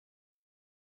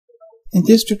In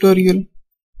this tutorial,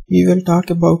 we will talk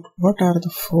about what are the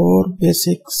 4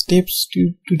 basic steps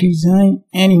to design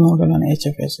any model on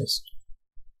HFSS.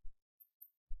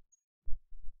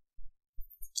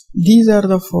 These are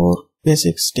the 4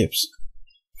 basic steps.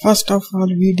 First of all,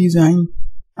 we design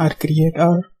or create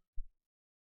our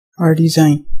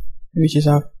design, which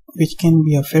can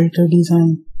be a filter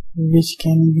design, which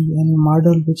can be any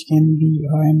model, which can be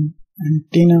an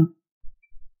antenna,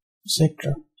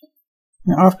 etc.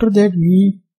 After that,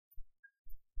 we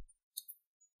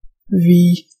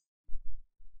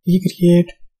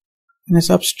create a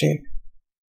substrate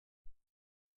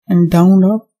and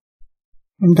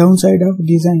downside of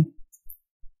design,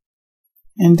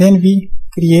 and then we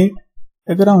create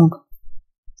a ground,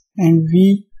 and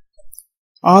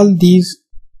all these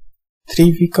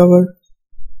 3 we cover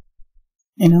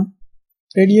in a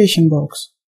radiation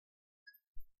box.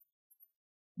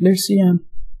 Let's see on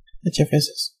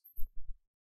HFSS.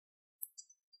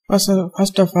 First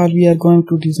of all, we are going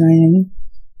to design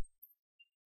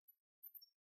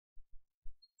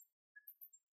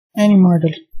any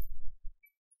model.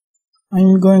 I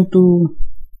am going to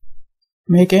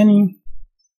make any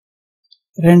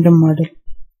random model.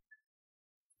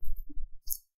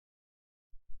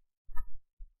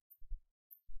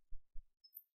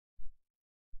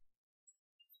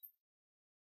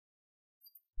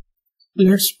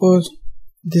 Let's suppose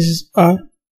this is our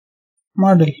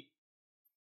model.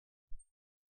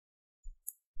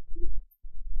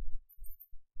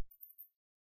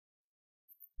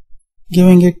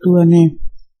 Giving it to a name,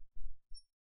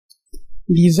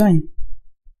 design.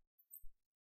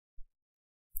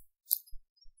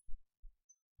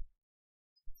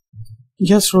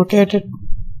 Just rotate it,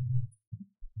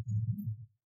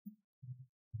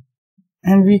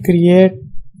 and we create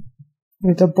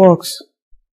with a box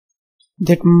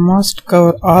that must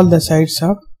cover all the sides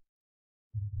of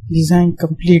design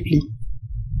completely.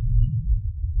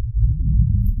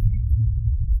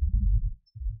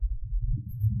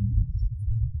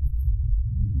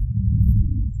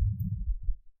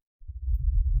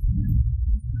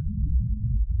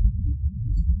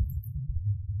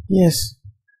 Yes.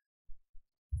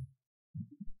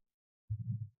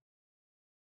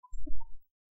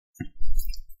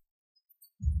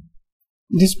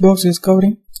 This box is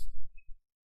covering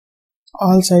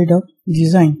all sides of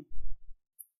design,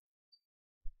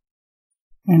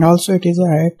 and also it is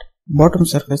at bottom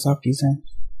surface of design.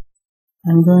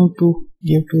 I'm going to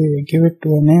give it to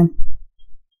a name,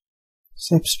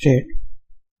 substrate.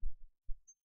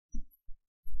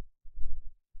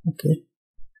 Okay.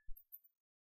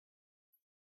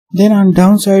 Then on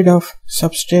downside of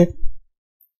substrate,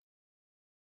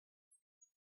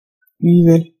 we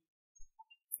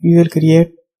will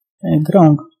create a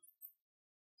ground.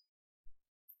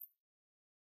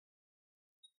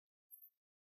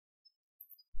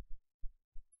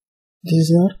 This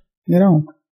is our ground.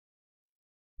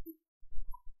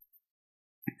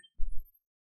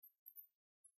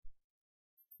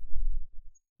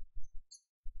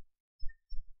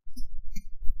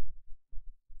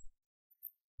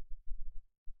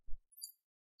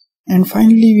 And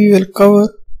finally, we will cover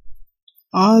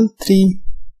all 3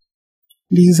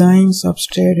 design,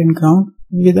 substrate and ground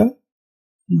with a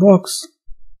box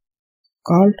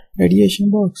called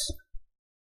radiation box.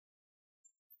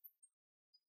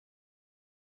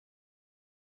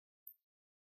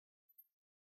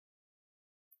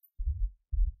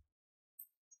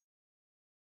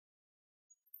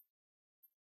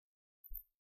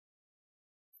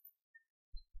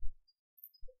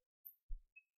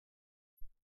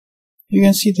 You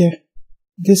can see there,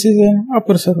 this is an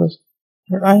upper surface,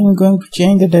 but I am going to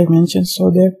change the dimensions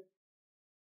so that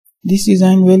this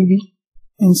design will be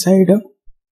inside of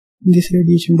this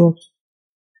radiation box.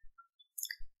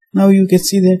 Now you can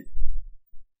see that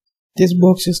this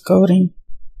box is covering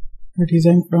the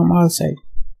design from all sides.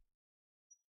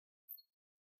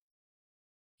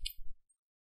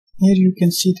 Here you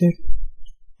can see that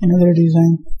another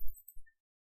design.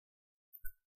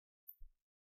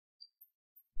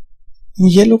 In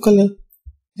yellow color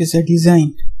is a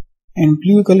design, and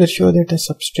blue color show that a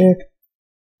substrate,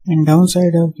 and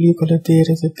downside of blue color there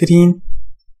is a green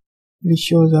which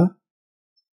shows a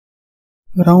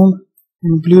ground,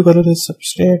 and blue color is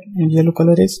substrate and yellow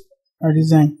color is a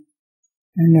design,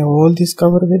 and all this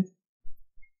covered with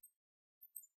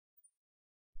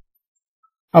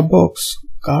a box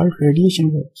called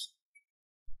radiation box.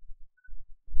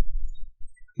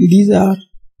 These are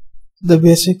the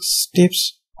basic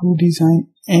steps to design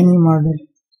any model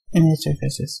in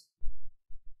HFSS.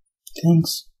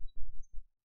 Thanks.